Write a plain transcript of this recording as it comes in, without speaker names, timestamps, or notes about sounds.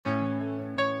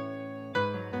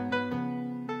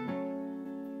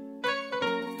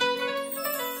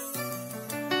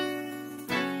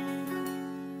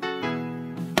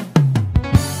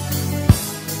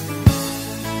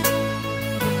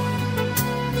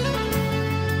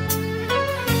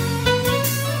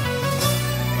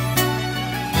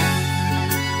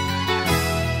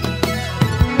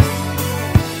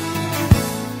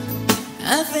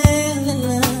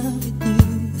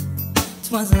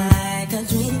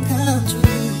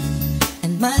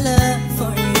My love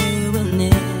for you will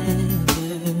never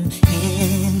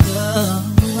end. Oh,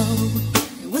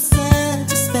 it was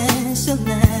such a special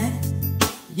night.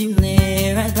 You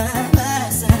lay right by my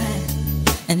side,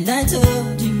 and I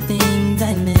told you things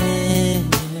I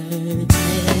never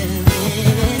tell.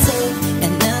 So,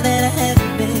 and now that I have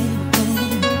you, baby,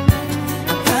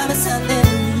 I promise I'll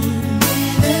never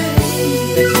leave. That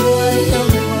you are the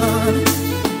only one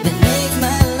that makes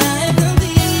my life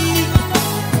complete.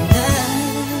 And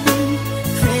I'm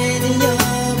crazy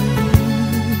over you.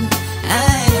 I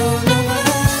don't know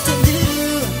what to do.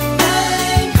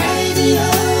 I'm crazy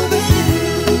over you.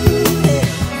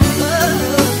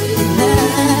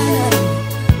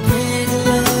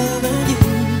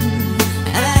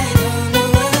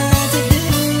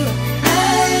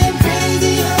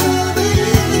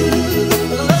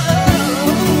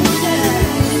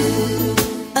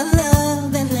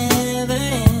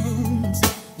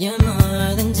 You're